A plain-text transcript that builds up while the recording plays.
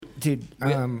dude. We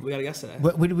got a guest today.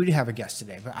 We do have a guest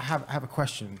today, but I have a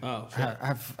question. Oh, shit. I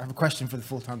have a question for the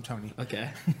full-time Tony. Okay.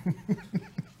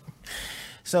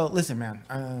 So listen,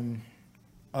 man.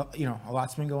 You know, a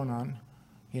lot's been going on.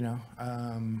 You know,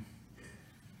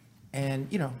 and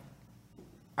you know,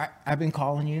 I've been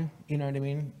calling you. You know what I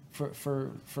mean?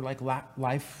 For like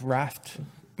life raft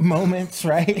moments,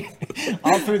 right?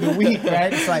 All through the week,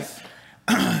 right? It's like.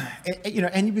 You know,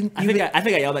 and you've been. I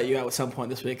think I yelled at you at some point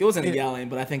this week. It wasn't yelling,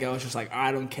 but I think I was just like,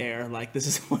 I don't care. Like this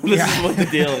is what the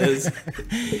deal is.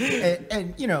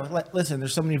 and you know, listen,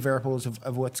 there's so many variables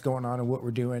of what's going on and what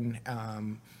we're doing.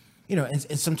 You know,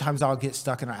 and sometimes I'll get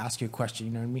stuck and I'll ask you a question.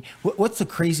 You know what I mean? What's the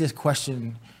craziest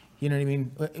question? You know what I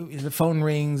mean? The phone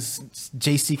rings,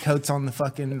 JC Coates on the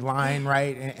fucking line,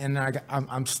 right? And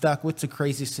I'm stuck. What's the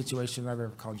craziest situation I've ever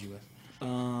called you with?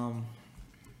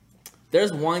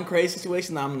 There's one crazy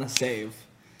situation that I'm gonna save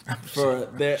for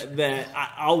that.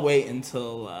 I'll wait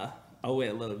until I'll wait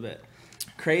a little bit.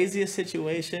 Craziest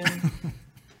situation.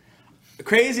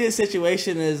 Craziest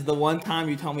situation is the one time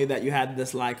you told me that you had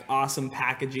this like awesome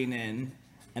packaging in,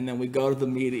 and then we go to the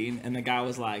meeting, and the guy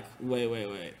was like, "Wait,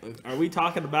 are we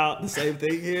talking about the same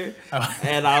thing here?" Oh.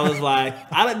 And I was like,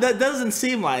 "That doesn't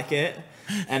seem like it."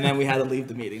 And then we had to leave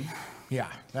the meeting. Yeah,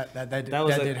 that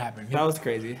did happen. That was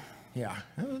crazy. Yeah,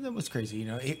 that was crazy. You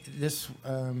know,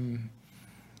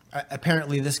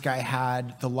 apparently this guy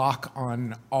had the lock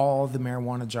on all the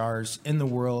marijuana jars in the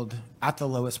world at the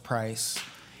lowest price.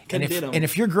 And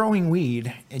if you're growing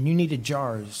weed and you needed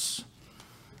jars,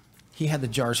 he had the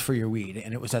jars for your weed,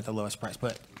 and it was at the lowest price.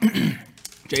 But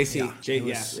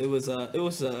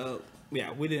yeah,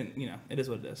 we didn't. You know, it is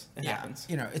what it is. It happens.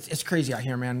 You know, it's crazy out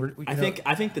here, man. I think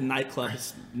the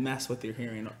nightclubs mess with your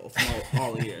hearing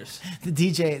all the years. The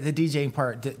DJing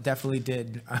part definitely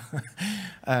did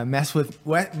mess with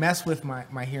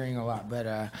my hearing a lot.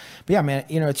 But yeah, man,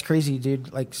 you know, it's crazy,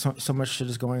 dude. Like so much shit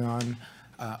is going on.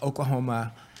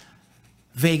 Oklahoma,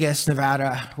 Vegas,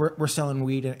 Nevada. We're selling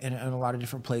weed in a lot of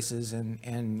different places,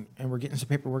 and we're getting some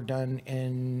paperwork done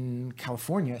in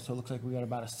California. So it looks like we got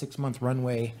about a 6-month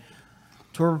runway.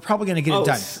 So we're probably gonna get it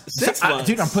done. 6 months.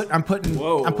 Dude, I'm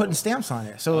putting stamps on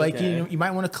it. So like you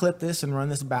might want to clip this and run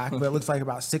this back, but it looks like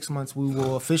about 6 months we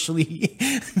will officially.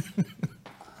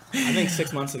 I think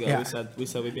 6 months ago we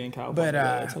said we'd be in California.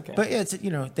 But it's okay. But it's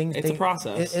it's a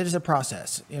process. It is a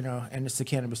process, you know, and it's the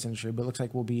cannabis industry. But it looks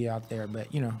like we'll be out there.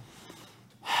 But you know,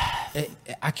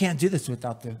 I can't do this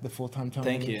without the full-time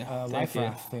Tony life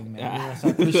raft thing, man. Yeah.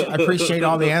 You know, so I appreciate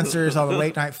all the answers, all the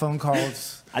late night phone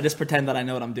calls. I just pretend that I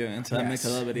know what I'm doing, so that makes it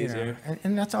a little bit easier.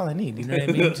 And that's all I need. You know what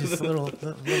I mean? Just a little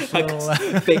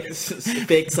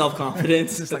fake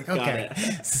self-confidence. Just like, okay,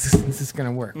 this is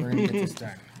gonna work. We're gonna get this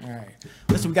done. All right.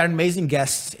 Listen, we got an amazing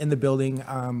guest in the building.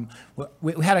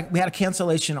 We had a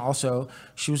cancellation also.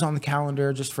 She was on the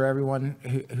calendar just for everyone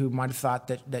who might have thought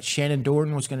that Shannon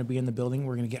Dorn was going to be in the building.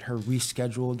 We're going to get her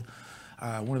rescheduled.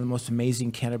 One of the most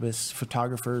amazing cannabis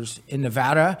photographers in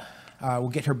Nevada. We'll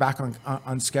get her back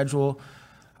on schedule.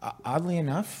 Oddly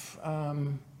enough,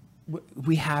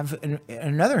 we have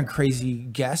another crazy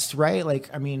guest, right? Like,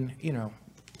 I mean, you know,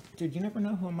 dude, you never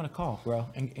know who I'm gonna call, bro,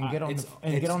 and get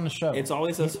on the show. It's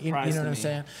always a surprise. You know what I'm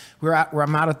saying?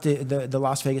 I'm out at the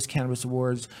Las Vegas Cannabis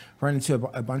Awards, run into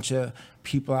a bunch of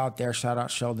people out there. Shout out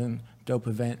Sheldon, dope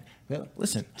event.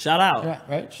 Listen, shout out,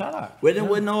 right? Shout out. We didn't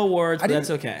win no awards, but that's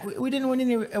okay. We didn't win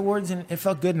any awards, and it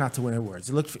felt good not to win awards.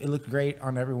 It looked great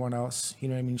on everyone else. You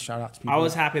know what I mean? Shout out to people. I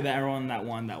was happy that everyone that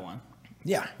won.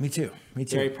 Yeah, me too.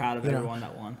 Very proud of everyone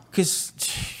that won. Because,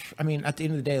 I mean, at the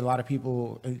end of the day, a lot of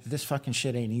people, this fucking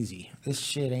shit ain't easy. This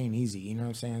shit ain't easy. You know what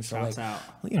I'm saying? So, Shouts out.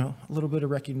 You know, a little bit of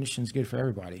recognition is good for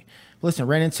everybody. But listen,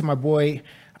 ran into my boy,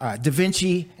 Da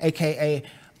Vinci, a.k.a.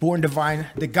 Born Divine,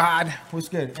 the God. What's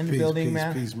good? In the building,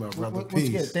 man. Peace, my brother. What's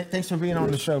good? Thanks for being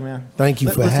on the show, man. Thank you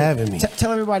for having me.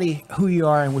 Tell everybody who you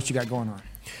are and what you got going on.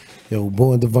 Yo,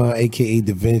 Born Divine, a.k.a.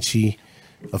 Da Vinci.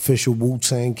 Official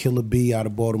Wu-Tang Killer B out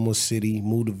of Baltimore City.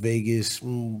 Moved to Vegas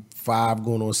 5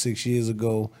 going on 6 years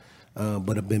ago.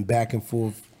 But I've been back and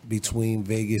forth between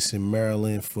Vegas and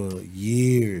Maryland for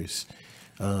years.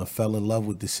 Fell in love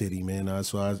with the city, man.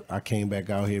 So I came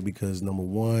back out here because, number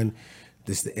one,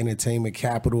 this is the entertainment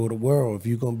capital of the world. If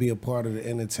you're going to be a part of the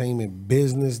entertainment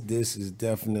business, this is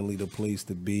definitely the place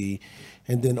to be.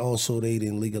 And then also they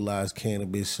didn't legalize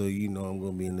cannabis, so you know I'm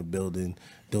going to be in the building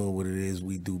doing what it is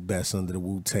we do best under the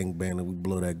Wu-Tang banner. We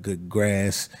blow that good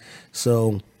grass.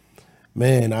 So,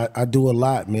 man, I do a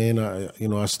lot, man.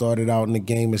 I started out in the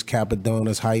game as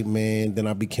Capadonna's hype man. Then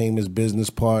I became his business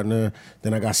partner.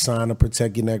 Then I got signed to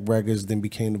Protect Your Neck Records. Then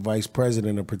became the vice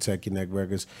president of Protect Your Neck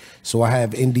Records. So I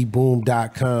have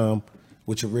IndieBoom.com,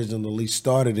 which originally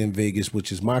started in Vegas,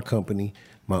 which is my company,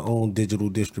 my own digital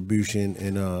distribution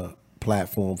and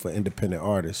platform for independent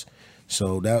artists.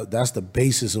 So that's the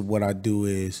basis of what I do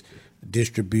is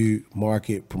distribute,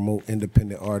 market, promote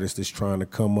independent artists that's trying to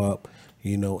come up,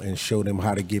 you know, and show them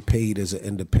how to get paid as an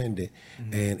independent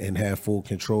and have full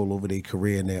control over their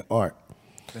career and their art.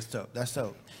 That's dope. That's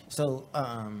dope. So,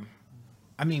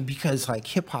 I mean, because like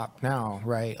hip hop now,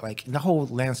 right? Like the whole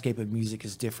landscape of music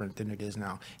is different than it is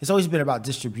now. It's always been about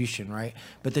distribution, right?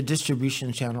 But the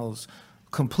distribution channels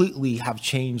completely have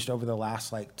changed over the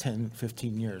last like 10,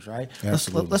 15 years, right?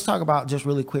 Let's talk about, just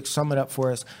really quick, sum it up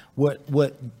for us, what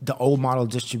the old model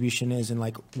distribution is and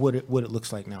like what it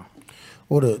looks like now.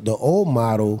 Well, the old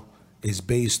model is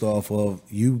based off of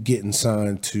you getting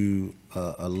signed to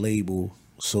a label,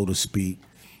 so to speak,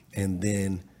 and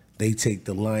then they take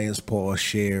the lion's paw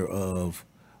share of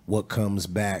what comes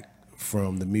back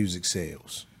from the music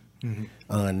sales.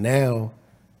 Now,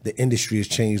 the industry has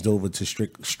changed over to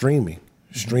strict streaming.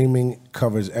 Streaming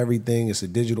covers everything. It's a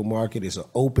digital market. It's an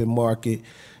open market.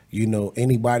 You know,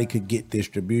 anybody could get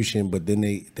distribution, but then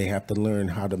they have to learn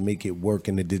how to make it work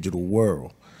in the digital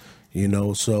world. You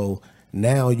know, so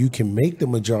now you can make the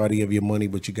majority of your money,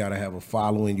 but you got to have a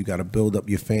following. You got to build up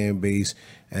your fan base,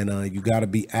 and you got to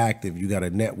be active. You got to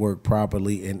network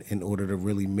properly in order to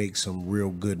really make some real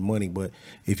good money. But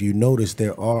if you notice,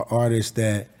 there are artists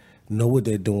that know what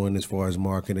they're doing as far as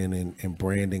marketing and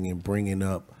branding and bringing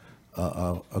up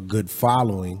a good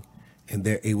following, and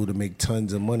they're able to make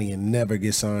tons of money and never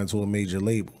get signed to a major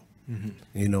label.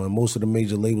 You know, and most of the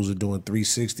major labels are doing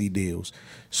 360 deals.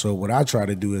 So what I try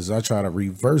to do is I try to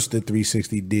reverse the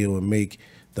 360 deal and make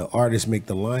the artists make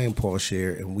the lion paw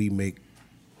share, and we make,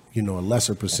 you know, a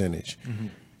lesser percentage.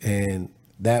 And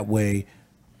that way,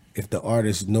 if the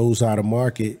artist knows how to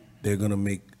market, they're gonna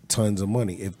make tons of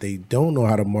money. If they don't know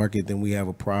how to market, then we have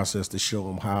a process to show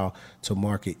them how to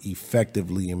market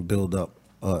effectively and build up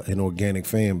an organic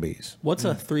fan base. What's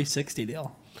a 360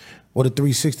 deal? Well, the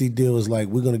 360 deal is like,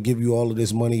 we're going to give you all of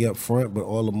this money up front, but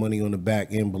all the money on the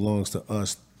back end belongs to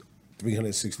us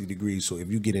 360 degrees. So if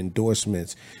you get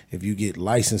endorsements, if you get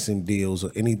licensing deals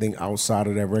or anything outside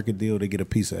of that record deal, they get a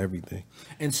piece of everything.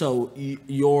 And so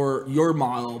your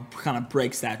model kind of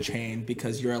breaks that chain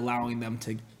because you're allowing them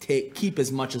to keep as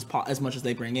much as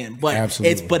they bring in. But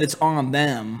Absolutely. it's on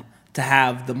them to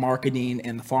have the marketing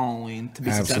and the following to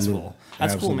be successful.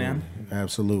 That's cool, man.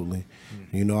 Absolutely.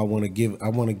 You know, I want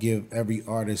to give every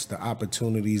artist the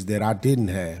opportunities that I didn't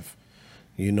have,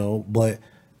 you know, but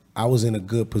I was in a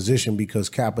good position because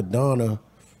Capadonna,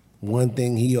 one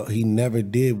thing he never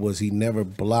did was he never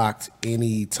blocked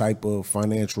any type of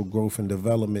financial growth and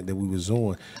development that we was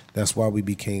on. That's why we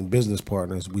became business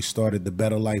partners. We started the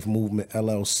Better Life Movement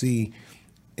LLC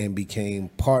and became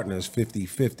partners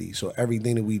 50-50. So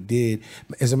everything that we did,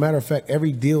 as a matter of fact,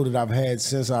 every deal that I've had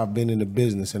since I've been in the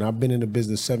business, and I've been in the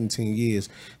business 17 years,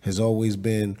 has always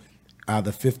been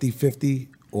either 50-50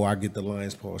 or I get the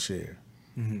lion's paw share.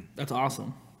 That's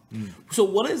awesome. So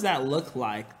what does that look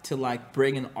like to like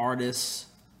bring an artist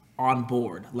on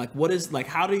board? Like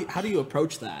how do you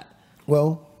approach that?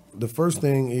 Well, the first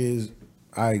thing is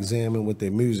I examine what their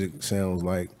music sounds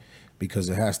like because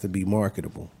it has to be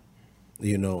marketable.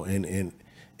 You know, and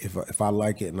if I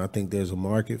like it and I think there's a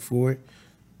market for it,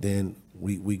 then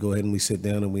we go ahead and we sit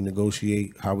down and we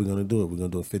negotiate how we're going to do it. We're going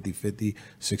to do a 50-50,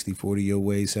 60-40 your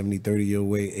way, 70-30 your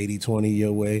way, 80-20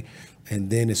 your way.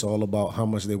 And then it's all about how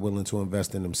much they're willing to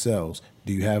invest in themselves.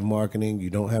 Do you have marketing?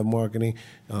 You don't have marketing?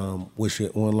 What's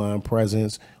your online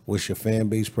presence? What's your fan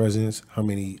base presence? How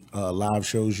many live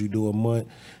shows you do a month?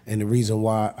 And the reason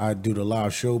why I do the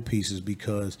live show piece is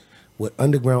because what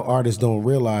underground artists don't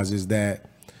realize is that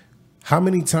how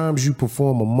many times you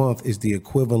perform a month is the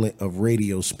equivalent of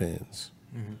radio spins.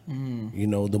 You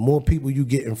know, the more people you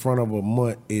get in front of a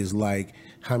month is like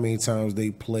how many times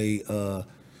they play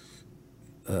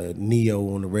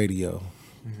Neo on the radio.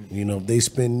 You know, if they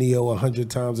spin Neo 100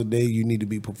 times a day, you need to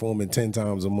be performing 10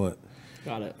 times a month.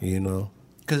 Got it. You know?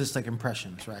 Because it's like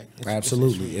impressions, right?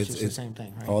 Absolutely. It's the same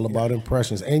thing, right? All about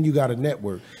impressions. And you got a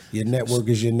network. Your network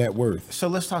is your net worth. So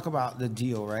let's talk about the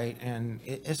deal, right? And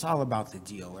it's all about the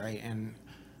deal, right? And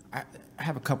I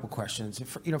have a couple questions.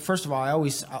 You know, first of all, I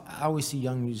always see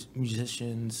young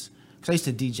musicians, because I used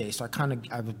to DJ, so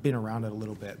I've been around it a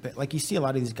little bit. But like you see a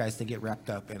lot of these guys, they get wrapped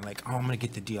up in like, oh, I'm gonna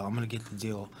get the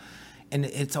deal, and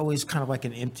it's always kind of like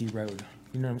an empty road.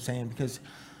 You know what I'm saying?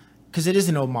 Because it is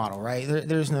an old model, right?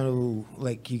 There's no,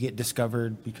 like, you get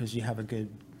discovered because you have a good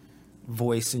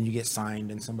voice and you get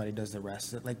signed and somebody does the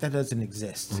rest. Like, that doesn't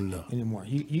exist anymore.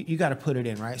 You got to put it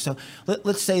in, right? So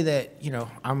let's say that, you know,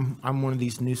 I'm one of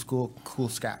these new school cool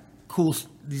scat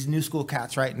these new school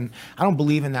cats, right? And I don't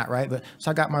believe in that, right? But so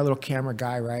I got my little camera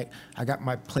guy, right? I got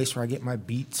my place where I get my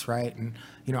beats, right? And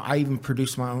I even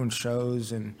produce my own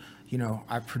shows, and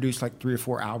I produced like 3 or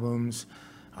 4 albums.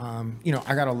 I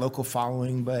got a local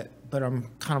following, but I'm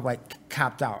kind of like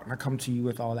capped out, and I come to you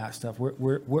with all that stuff.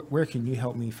 Where can you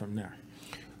help me from there?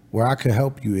 Where I can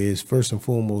help you is, first and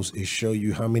foremost, is show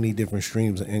you how many different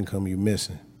streams of income you're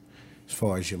missing, as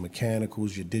far as your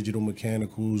mechanicals, your digital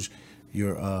mechanicals,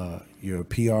 your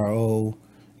PRO,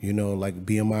 like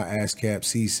BMI, ASCAP,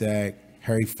 CSAC,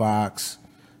 Harry Fox.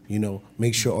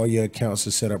 Make sure all your accounts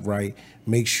are set up right.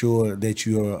 Make sure that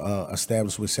you're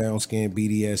established with SoundScan,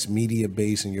 BDS,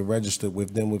 Mediabase, and you're registered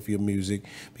with them with your music,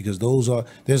 because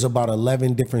there's about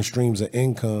 11 different streams of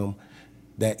income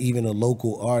that even a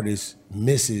local artist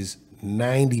misses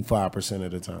 95%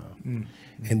 of the time.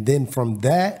 Mm-hmm. And then from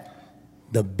that,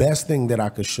 the best thing that I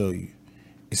could show you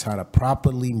is how to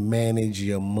properly manage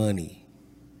your money.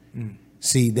 Mm.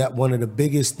 See, that one of the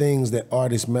biggest things that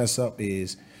artists mess up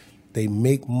is they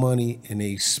make money and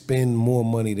they spend more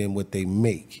money than what they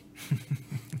make.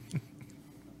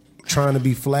 Trying to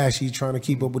be flashy, trying to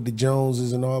keep up with the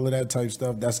Joneses and all of that type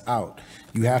stuff, that's out.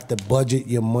 You have to budget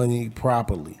your money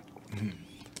properly. Mm-hmm.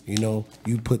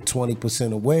 You put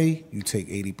 20% away, you take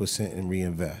 80% and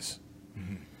reinvest.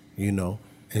 Mm-hmm.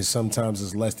 And sometimes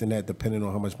it's less than that depending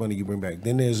on how much money you bring back.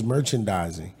 Then there's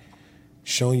merchandising,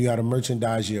 showing you how to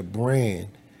merchandise your brand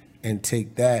and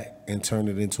take that and turn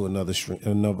it into another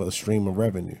stream of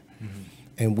revenue. Mm-hmm.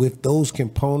 And with those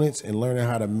components and learning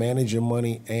how to manage your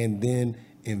money and then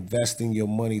investing your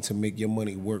money to make your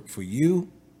money work for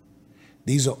you,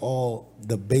 these are all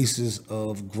the basis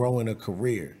of growing a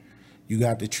career. You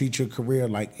got to treat your career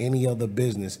like any other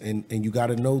business. And you got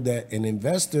to know that an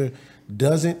investor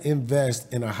doesn't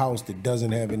invest in a house that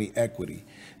doesn't have any equity.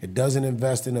 It doesn't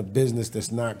invest in a business that's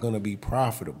not going to be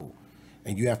profitable.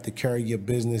 And you have to carry your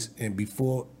business. And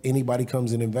before anybody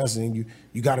comes and invests in you,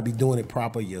 you got to be doing it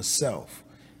proper yourself.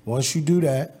 Once you do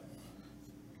that,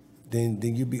 then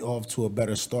you'll be off to a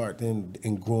better start than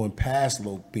in growing past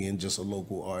being just a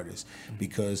local artist.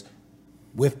 Because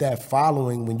with that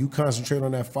following, when you concentrate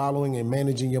on that following and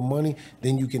managing your money,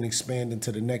 then you can expand into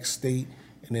the next state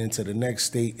and then to the next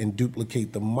state and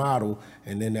duplicate the model,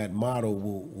 and then that model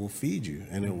will feed you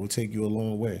and it will take you a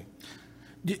long way.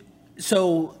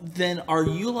 So then are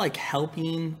you like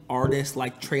helping artists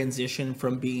like transition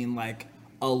from being like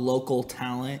a local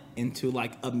talent into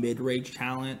like a mid-range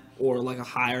talent or like a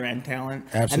higher end talent?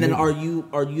 Absolutely. And then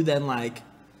are you then like,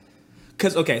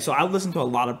 because, okay, so I listened to a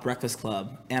lot of Breakfast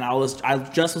Club, and I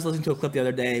just was listening to a clip the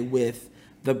other day with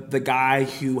the guy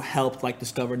who helped like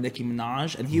discover Nicki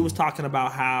Minaj, and he was talking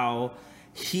about how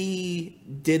he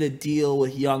did a deal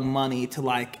with Young Money to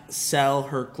like sell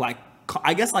her like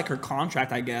her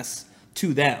contract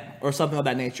to them or something of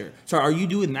that nature. So are you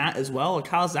doing that as well? Like,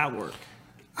 how does that work?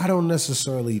 I don't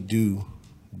necessarily do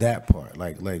that part,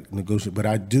 like negotiate, but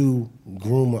I do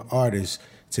groom an artist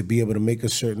to be able to make a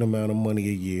certain amount of money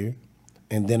a year.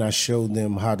 And then I showed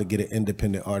them how to get an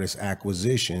independent artist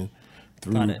acquisition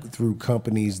through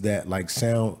companies that like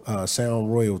Sound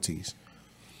Royalties.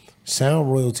 Sound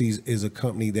Royalties is a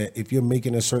company that if you're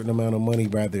making a certain amount of money,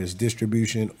 whether it's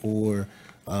distribution or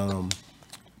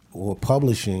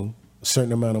publishing, a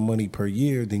certain amount of money per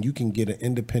year, then you can get an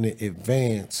independent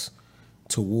advance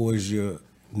towards your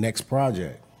next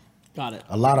project. Got it.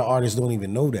 A lot of artists don't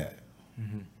even know that.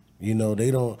 Mm-hmm. They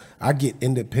don't. I get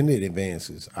independent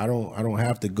advances. I don't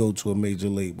have to go to a major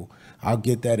label. I'll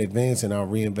get that advance and I'll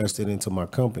reinvest it into my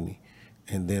company,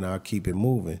 and then I'll keep it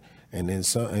moving. And then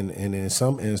in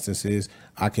some instances,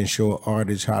 I can show an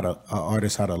artist how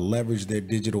to leverage their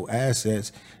digital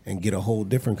assets and get a whole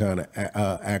different kind of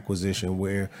acquisition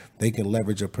where they can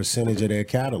leverage a percentage of their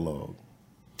catalog.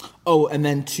 Oh, and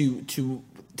then to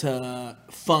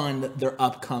fund their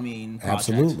upcoming project.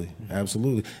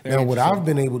 Absolutely. Now, what I've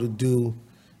been able to do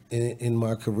in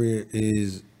my career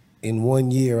is in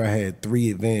 1 year I had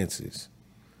 3 advances.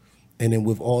 And then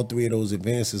with all 3 of those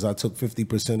advances, I took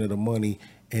 50% of the money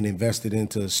and invested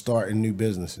into starting new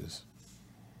businesses.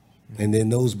 And then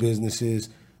those businesses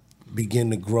begin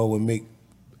to grow and make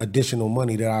additional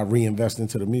money that I reinvest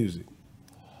into the music.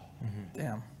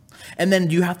 Damn. And then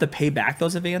do you have to pay back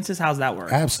those advances? How's that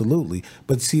work? Absolutely.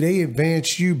 But see, they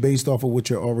advance you based off of what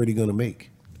you're already going to make.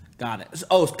 Got it.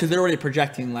 Oh, because they're already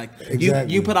projecting, like,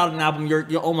 exactly. you put out an album,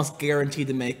 you're almost guaranteed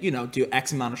to make, do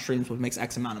X amount of streams, which makes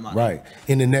X amount of money. Right.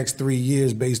 In the next 3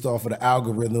 years, based off of the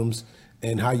algorithms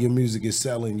and how your music is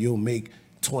selling, you'll make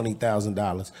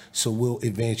 $20,000. So we'll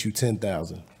advance you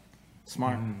 $10,000.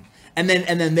 Smart. And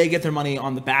then they get their money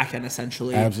on the back end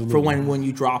essentially Absolutely. for when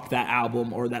you drop that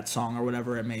album or that song or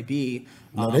whatever it may be.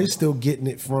 No, they're still getting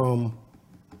it from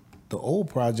the old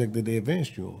project that they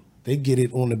advanced you on. They get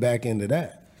it on the back end of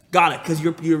that. Got it, because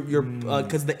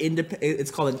because it's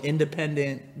called an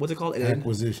independent. What's it called?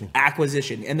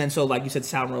 Acquisition, and then so like you said,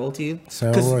 sound royalty.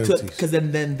 Royalties. Because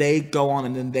then they go on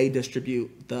and then they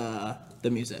distribute the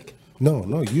music.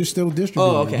 No, you're still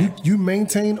distributing. Oh, okay. You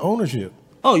maintain ownership.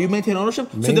 Oh, you maintain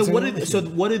ownership. Maintain so then ownership.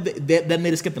 what did then they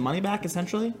just get the money back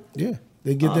essentially? Yeah,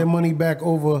 they get their money back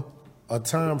over a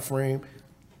time frame,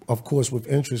 of course, with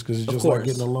interest, because it's just like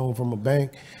getting a loan from a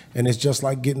bank, and it's just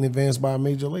like getting advanced by a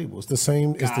major label. It's the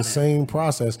same. Same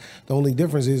process. The only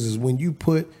difference is when you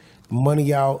put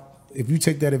money out. If you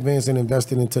take that advance and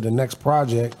invest it into the next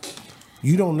project,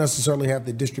 you don't necessarily have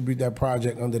to distribute that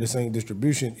project under the same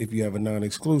distribution. If you have a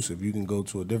non-exclusive, you can go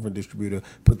to a different distributor,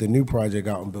 put the new project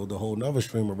out, and build a whole nother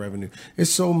stream of revenue.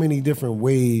 It's so many different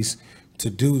ways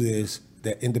to do this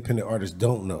that independent artists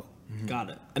don't know. Got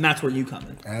it, and that's where you come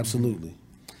in. Absolutely.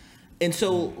 And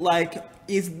so, like,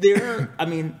 is there? I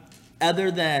mean, other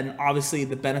than obviously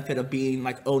the benefit of being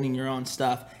like owning your own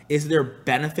stuff, is there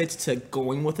benefits to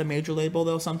going with a major label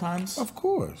though? Sometimes, of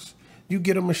course, you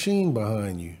get a machine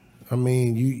behind you. I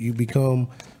mean, you become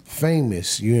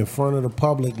famous. You're in front of the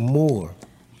public more.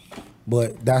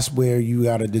 But that's where you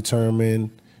got to determine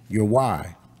your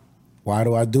why. Why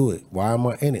do I do it? Why am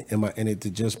I in it? Am I in it to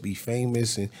just be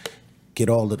famous and get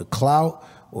all of the clout?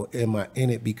 Or am I in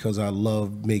it because I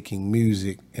love making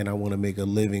music and I want to make a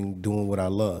living doing what I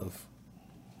love?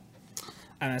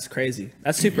 And that's crazy.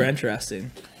 That's super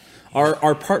interesting.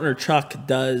 Our partner Chuck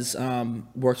does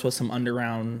works with some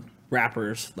underground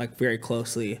rappers like very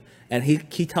closely, and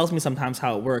he tells me sometimes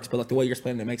how it works, but like the way you're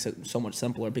explaining it makes it so much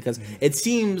simpler, because it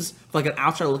seems like an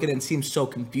outsider looking at it seems so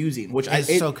confusing, which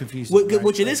it's so confusing,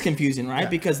 which it is confusing, right?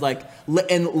 Because like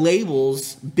and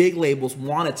labels, big labels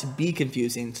want it to be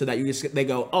confusing so that they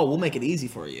go, oh, we'll make it easy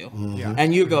for you,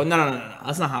 and you go, no,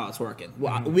 that's not how it's working.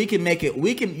 Well, you can make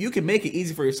it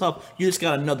easy for yourself. You just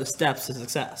got to know the steps to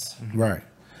success. Right.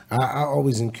 I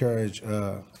always encourage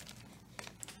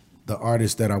the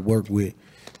artists that I work with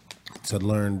to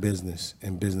learn business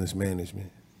and business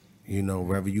management. You know,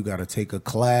 whether you got to take a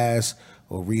class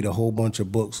or read a whole bunch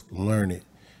of books, learn it.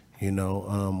 You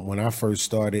know, when I first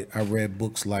started, I read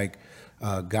books like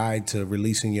Guide to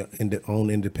Releasing Your Own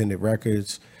Independent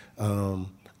Records, All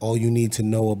You Need to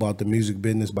Know About the Music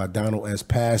Business by Donald S.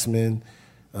 Passman,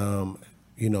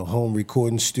 you know, home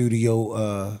recording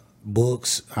studio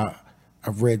books.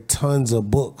 I've read tons of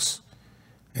books.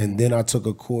 And then I took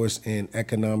a course in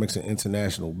economics and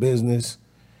international business.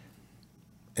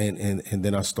 And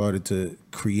then I started to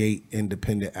create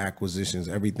independent acquisitions,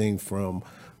 everything from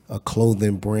a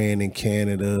clothing brand in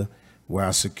Canada where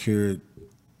I secured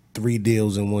 3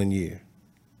 deals in 1 year.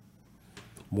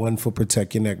 One for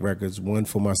Protect Your Neck Records, one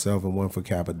for myself, and one for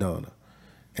Capadonna.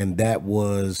 And that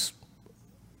was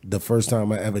the first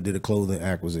time I ever did a clothing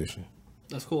acquisition.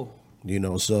 That's cool. You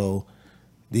know, so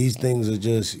these things are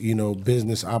just, you know,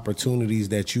 business opportunities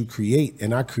that you create.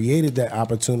 And I created that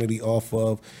opportunity off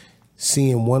of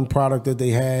seeing one product that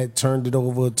they had, turned it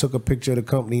over, took a picture of the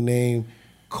company name,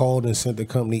 called and sent the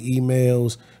company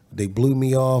emails. They blew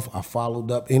me off. I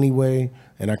followed up anyway,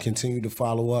 and I continued to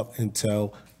follow up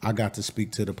until I got to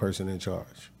speak to the person in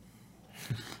charge.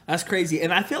 That's crazy.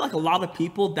 And I feel like a lot of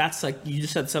people, that's like, you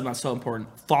just said something that's so important,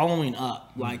 following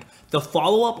up. Like, the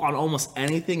follow-up on almost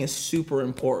anything is super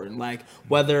important. Like,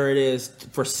 whether it is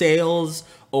for sales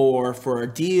or for a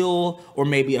deal or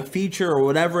maybe a feature or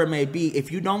whatever it may be,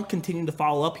 if you don't continue to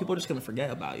follow up, people are just going to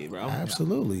forget about you, bro.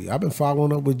 Absolutely. I've been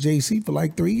following up with JC for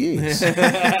like 3 years.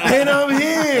 And I'm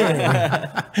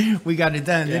here. We got it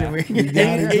done, didn't we?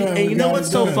 And you know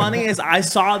what's so funny is I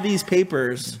saw these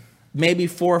papers maybe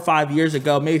 4 or 5 years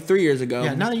ago, maybe 3 years ago.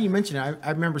 Yeah, now that you mention it,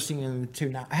 I remember seeing them too.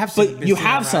 Now I have some, but you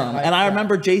have some, and I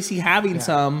remember JC having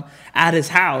some at his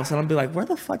house, and I'll be like, "Where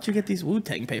the fuck did you get these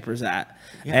Wu-Tang papers at?"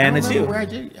 Yeah, and it's you. Where I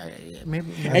did,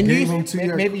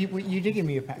 maybe you did give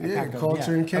me a pack. Yeah,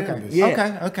 Culture and Canvas.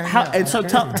 Okay. And so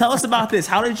tell us about this.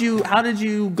 How did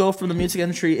you go from the music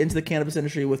industry into the cannabis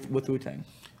industry with Wu-Tang?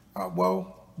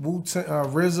 Well, Wu-Tang,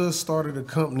 RZA started a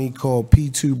company called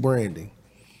P2 Branding,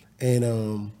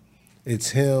 and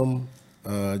it's him,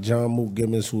 John Mook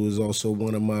Gibbons, who is also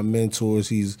one of my mentors.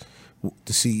 He's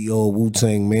the CEO of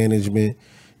Wu-Tang Management,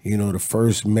 you know, the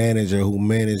first manager who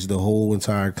managed the whole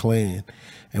entire clan.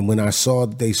 And when I saw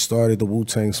that they started the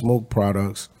Wu-Tang Smoke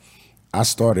products, I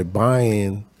started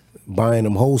buying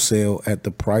them wholesale at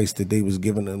the price that they was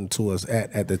giving them to us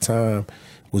at the time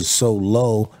was so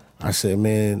low. I said,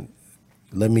 man,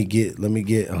 let me get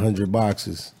 100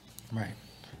 boxes. Right.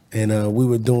 And we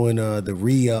were doing the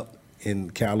Re-Up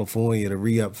in California, the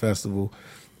Re-Up Festival,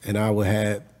 and I would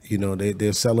have, you know,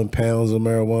 they're selling pounds of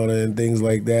marijuana and things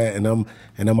like that, and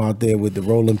I'm out there with the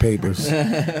rolling papers.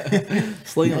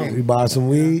 Sling You buy some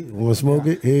weed, want to smoke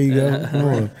it? Here you go. Come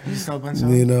on. You sell a bunch of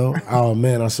You know, oh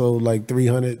man, I sold like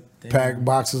 300 pack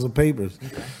boxes of papers,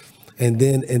 and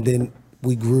then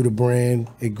we grew the brand.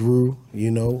 It grew,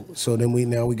 you know. So then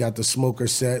we got the smoker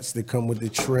sets that come with the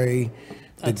tray,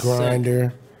 the That's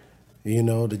grinder, you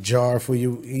know, the jar for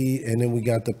you eat, and then we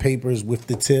got the papers with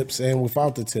the tips and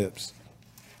without the tips.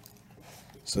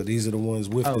 So these are the ones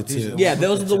with the these are tips. the Yeah,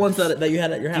 those are the ones that you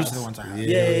had at your house. These are the ones I have.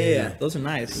 Yeah. Those are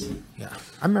nice. Yeah,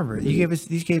 I remember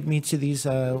these gave me to these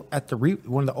at the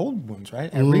one of the old ones,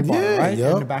 right? At Rebar, right?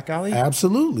 yup. In the back alley.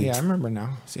 Absolutely. Yeah, I remember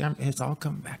now. See, it's all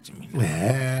coming back to me now.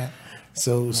 Yeah.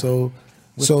 So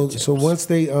once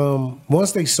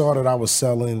they started, I was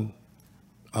selling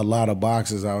a lot of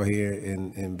boxes out here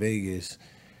in Vegas.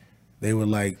 They were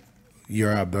like,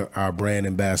 "You're our brand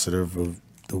ambassador for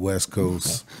the West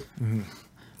Coast."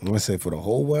 I'm gonna say for the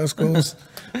whole West Coast.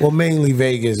 Well, mainly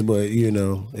Vegas, but you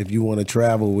know, if you want to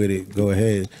travel with it, go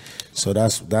ahead. So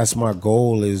that's my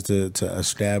goal, is to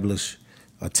establish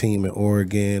a team in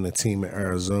Oregon, a team in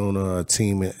Arizona, a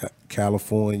team in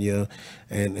California,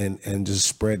 and just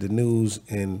spread the news.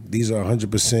 And these are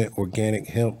 100% organic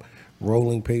hemp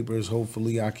rolling papers.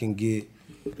 Hopefully I can get,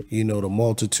 you know, the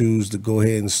multitudes to go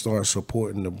ahead and start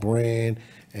supporting the brand.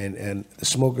 And the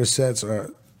smoker sets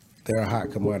they're a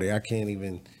hot commodity. I can't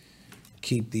even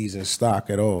keep these in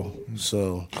stock at all.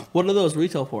 So What are those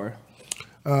retail for?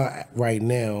 right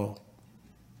now,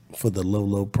 for the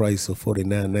low price of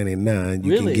 $49.99,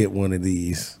 you Really? can get one of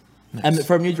these. And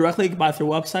from you directly, you can buy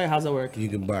through a website? How's that work? You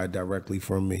can buy it directly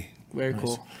from me. Very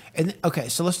cool. And okay,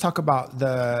 so let's talk about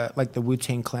the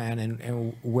Wu-Tang Clan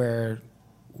and where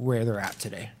they're at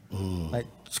today. Like,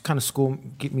 just kind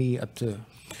of get me up to.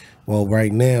 Well,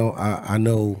 right now, I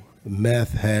know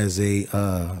Meth has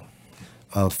a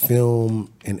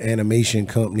film and animation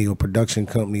company or production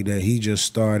company that he just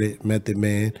started, Method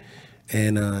Man,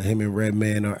 and him and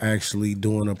Redman are actually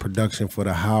doing a production for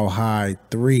the How High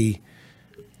 3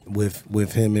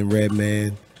 with him and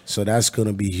Redman. So that's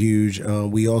gonna be huge.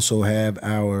 We also have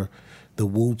the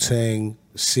Wu-Tang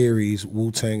series,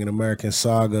 Wu-Tang: An American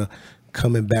Saga,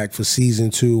 coming back for season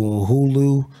 2 on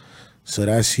Hulu. So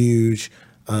that's huge.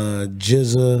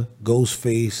 GZA,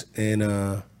 Ghostface, and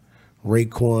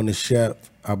Raekwon the Chef,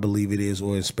 I believe it is,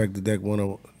 or Inspector Deck.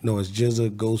 No, it's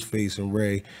GZA, Ghostface, and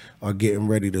Ray are getting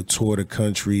ready to tour the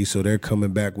country. So they're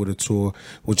coming back with a tour,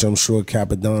 which I'm sure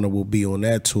Capadonna will be on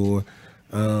that tour.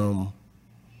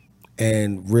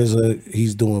 And RZA,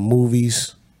 he's doing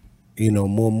movies, you know,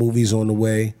 more movies on the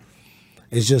way.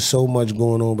 It's just so much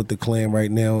going on with the clan right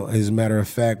now. As a matter of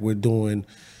fact, we're doing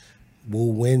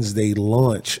Wu Wednesday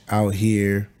launch out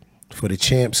here for the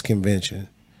Champs Convention.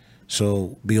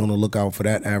 So be on the lookout for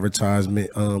that advertisement.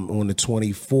 On the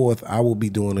 24th, I will be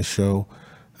doing a show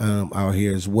out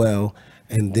here as well.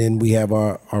 And then we have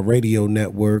our radio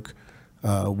network,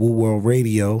 Wu World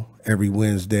Radio, every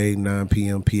Wednesday, 9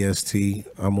 p.m. PST.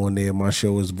 I'm on there. My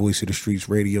show is Voice of the Streets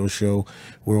radio show.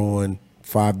 We're on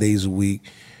 5 days a week.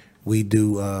 We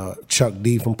do Chuck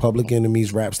D from Public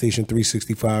Enemies, Rap Station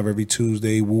 365 every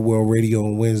Tuesday, Wu World Radio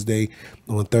on Wednesday.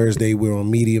 On Thursday, we're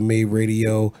on Media Made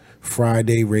Radio.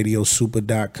 Friday,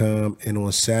 RadioSuper.com. And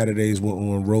on Saturdays, we're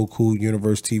on Roku,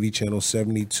 Universe TV Channel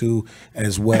 72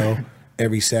 as well,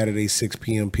 every Saturday, 6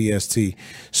 p.m. PST.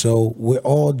 So we're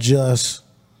all just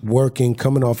working,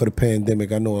 coming off of the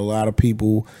pandemic. I know a lot of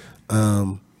people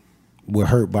were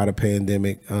hurt by the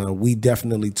pandemic. We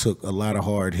definitely took a lot of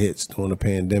hard hits during the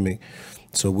pandemic.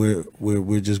 So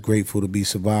we're just grateful to be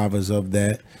survivors of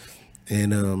that.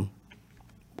 And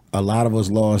a lot of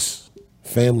us lost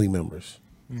family members.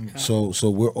 Okay. So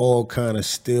we're all kind of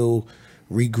still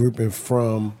regrouping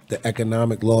from the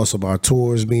economic loss of our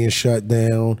tours being shut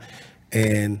down.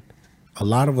 And a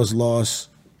lot of us lost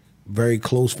very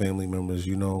close family members.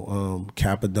 You know,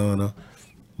 Capadonna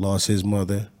lost his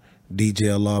mother.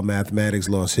 DJ Allah Mathematics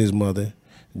lost his mother.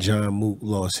 John Mook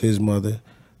lost his mother.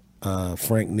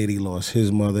 Frank Nitty lost his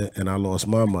mother. And I lost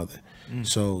my mother.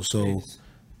 So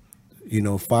you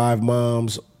know, 5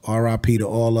 moms, RIP to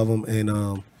all of them.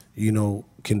 And, you know,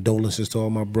 condolences to all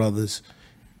my brothers.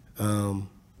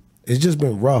 It's just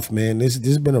been rough, man. This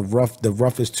has been the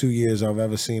roughest 2 years I've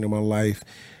ever seen in my life.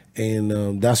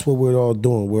 And that's what we're all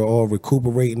doing. We're all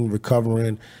recuperating,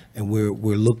 recovering, and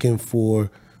we're looking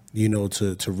for, you know,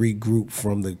 to regroup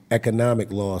from the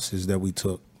economic losses that we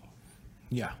took.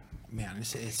 Yeah, man,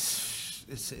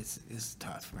 it's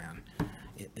tough, man.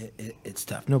 it's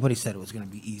tough. Nobody said it was going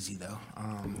to be easy though.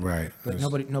 Right. But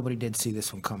nobody did see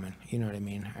this one coming. You know what I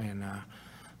mean? And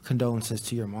condolences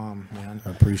to your mom, man. I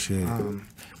appreciate it.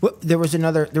 Well, there was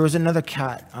another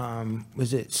cat.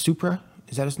 Was it Supra?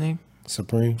 Is that his name?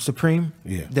 Supreme? Supreme.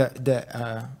 Yeah.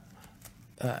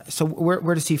 So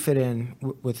where does he fit in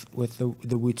with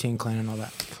the Wu-Tang Clan and all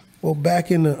that? Well, back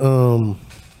in the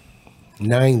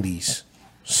 90s,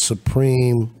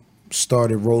 Supreme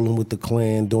started rolling with the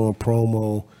Clan, doing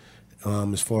promo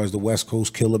as far as the West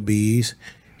Coast Killer Bees.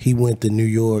 He went to New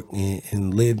York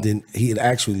and he had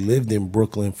actually lived in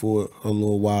Brooklyn for a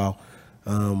little while,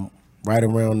 right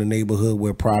around the neighborhood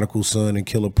where Prodigal Son and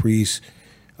Killer Priest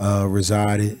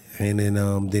resided. And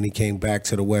then he came back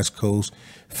to the West Coast,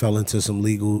 fell into some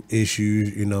legal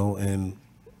issues, you know, and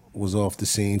was off the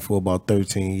scene for about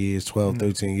 13 years, 12,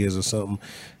 13 years or something.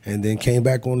 And then came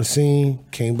back on the scene,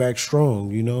 came back strong,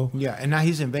 you know? Yeah, and now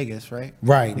he's in Vegas, right?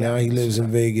 Right, now he lives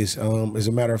in Vegas. As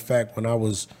a matter of fact, when I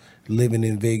was living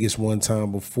in Vegas one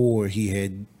time before,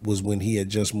 when he had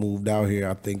just moved out here.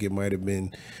 I think it might have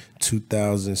been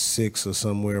 2006 or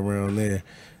somewhere around there.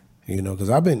 You know, because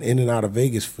I've been in and out of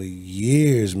Vegas for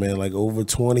years, man. Like over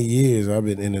 20 years, I've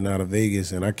been in and out of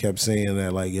Vegas. And I kept saying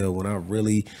that, like, yo, when I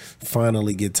really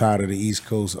finally get tired of the East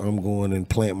Coast, I'm going and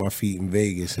plant my feet in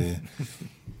Vegas. And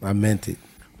I meant it.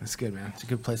 That's good, man. It's a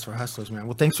good place for hustlers, man.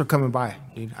 Well, thanks for coming by,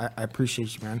 dude. I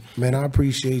appreciate you, man. Man, I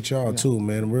appreciate y'all too,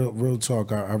 man. Real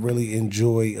talk. I really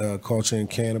enjoy Culture and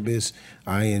Cannabis.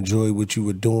 I enjoy what you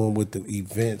were doing with the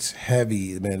events.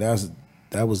 Heavy, man.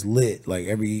 That was lit. Like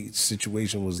every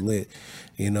situation was lit,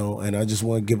 you know. And I just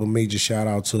want to give a major shout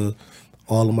out to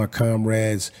all of my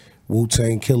comrades,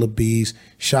 Wu-Tang Killer Bees.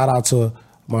 Shout out to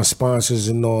my sponsors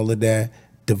and all of that.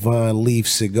 Divine Leaf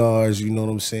Cigars, you know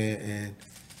what I'm saying, and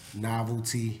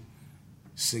Novelty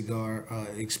Cigar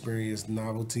Experience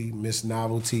Novelty, Miss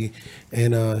Novelty.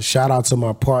 And shout out to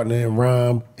my partner in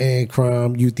rhyme and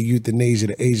crime, Euthanasia,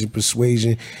 the Asian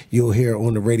Persuasion. You'll hear it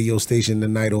on the radio station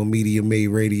tonight on Media Made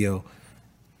Radio.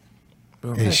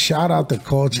 And shout out to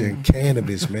Culture and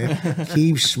Cannabis, man.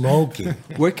 Keep smoking.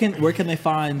 Where can they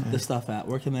find the stuff at?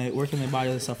 Where can they buy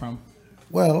the stuff from?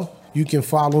 Well, you can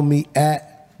follow me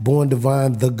at Born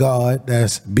Divine the God.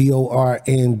 That's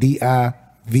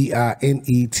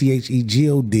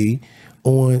BORNDIVINETHEGOD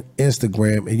on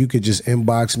Instagram, and you could just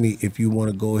inbox me if you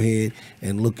want to go ahead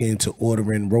and look into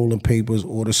ordering rolling papers,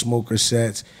 order smoker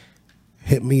sets.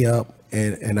 Hit me up,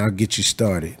 and I'll get you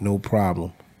started. No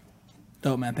problem.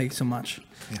 Dope, man. Thank you so much.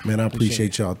 Yeah, Man, I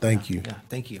appreciate y'all. Thank you. Yeah,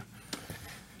 thank you.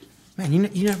 Man,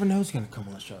 you never know who's gonna come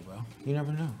on the show, bro. You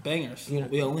never know. Bangers. You know,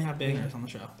 we only have bangers on the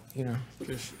show. You know,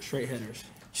 Just straight hitters.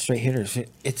 straight hitters.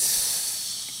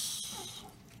 It's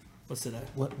What's today?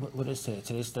 what is today?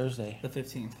 Today's Thursday, The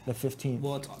 15th. the 15th.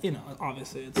 Well, it's,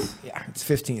 obviously it's. Yeah, it's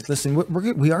 15th. Listen,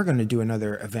 we are going to do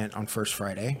another event on First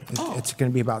Friday. It's going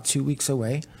to be about 2 weeks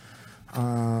away. We're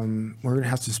going to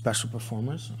have some special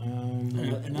performers.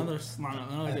 Another good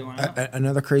lineup.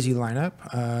 Another crazy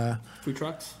lineup. Food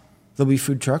trucks. There'll be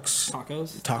food trucks,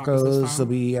 Tacos. this tacos. time. There'll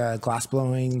be glass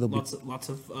blowing. There'll Lots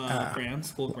of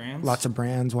brands, full brands. be lots of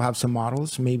brands. We'll have some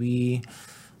models, maybe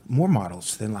more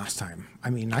models than last time. I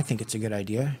mean, I think it's a good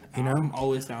idea. You know, I'm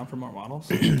always down for more models.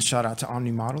 shout out to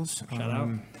Omni Models. Shout out.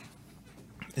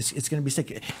 It's going to be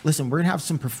sick. Listen, we're going to have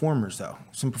some performers, though.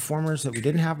 Some performers that we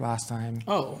didn't have last time.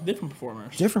 Oh, different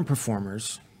performers. Different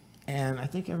performers. And I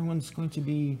think everyone's going to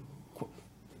be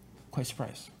quite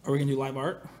surprised. Are we gonna do live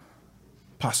art?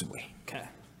 Possibly. Okay.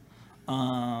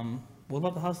 What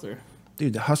about the Hustler?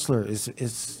 Dude, the Hustler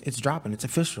it's dropping. It's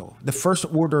official. The first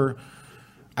order,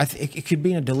 it could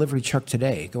be in a delivery truck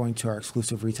today going to our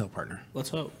exclusive retail partner. Let's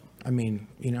hope. I mean,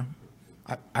 you know,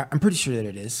 I'm pretty sure that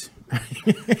it is.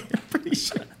 Pretty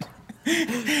sure.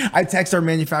 I texted our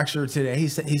manufacturer today. He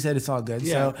said it's all good.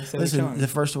 Yeah, So listen, the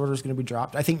first order is going to be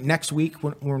dropped. I think next week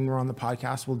when we're on the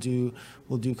podcast, we'll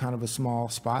do kind of a small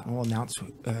spot and we'll announce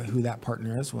who that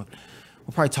partner is. We'll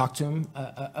probably talk to him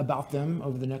about them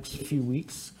over the next few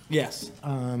weeks. Yes.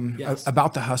 Yes.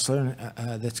 About the Hustler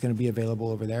that's going to be available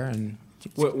over there. And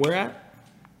Where at?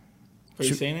 Are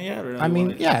you saying it yet? Or I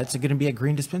mean, yeah, it's going to be at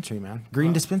Green Dispensary, man.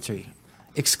 Green Dispensary,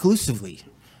 exclusively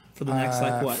for the next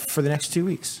what? For the next 2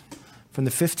 weeks, from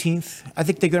the 15th. I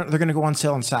think they're going to go on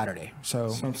sale on Saturday. So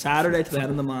From Saturday to the end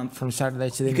of the month. from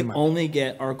Saturday to the You end of the can month. only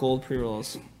get our gold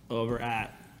pre-rolls over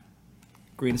at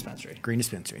Green Dispensary. Green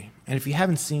Dispensary. And if you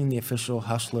haven't seen the official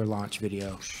Hustler launch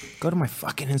video, go to my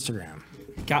fucking Instagram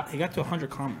He got to 100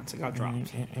 comments. It got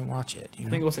dropped. and watch it. You I know?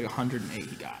 think it was like 108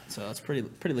 he got. So that's pretty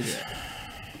legit.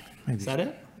 Maybe. Is that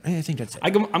it? I think that's it.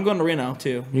 I'm going to Reno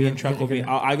too. Me and Chuck will be.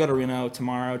 gonna- I go to Reno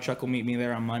tomorrow. Chuck will meet me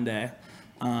there on Monday,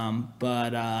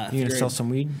 You gonna sell some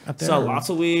weed up there? Sell or- lots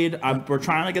of weed. We're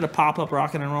trying to get a pop-up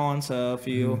rocking and rolling, so if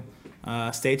you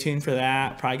stay tuned for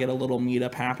that. Probably get a little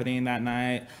meetup happening that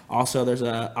night. Also,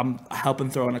 I'm helping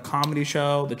throw in a comedy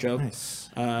show, the Joe Nice.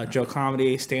 Joe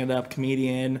Comedy, stand-up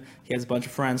comedian. He has a bunch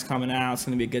of friends coming out. It's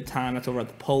gonna be a good time. That's over at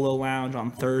the Polo Lounge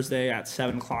on Thursday at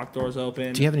 7 o'clock. Doors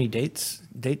open. Do you have any dates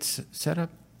set up?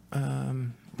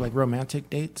 Like romantic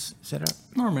dates set up?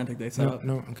 No romantic dates. So,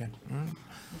 No. Okay. All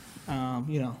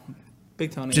right.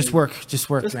 Big Tony. Just work. Just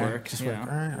man. work, Just you work.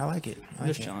 know. All right. I like it. I like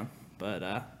just it. chilling.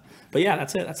 But yeah,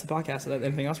 that's it. That's the podcast.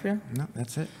 Anything else for you? No,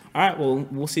 that's it. All right. Well,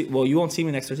 we'll see. Well, you won't see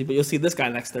me next Thursday, but you'll see this guy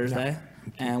next Thursday,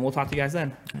 and we'll talk to you guys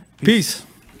then. Peace.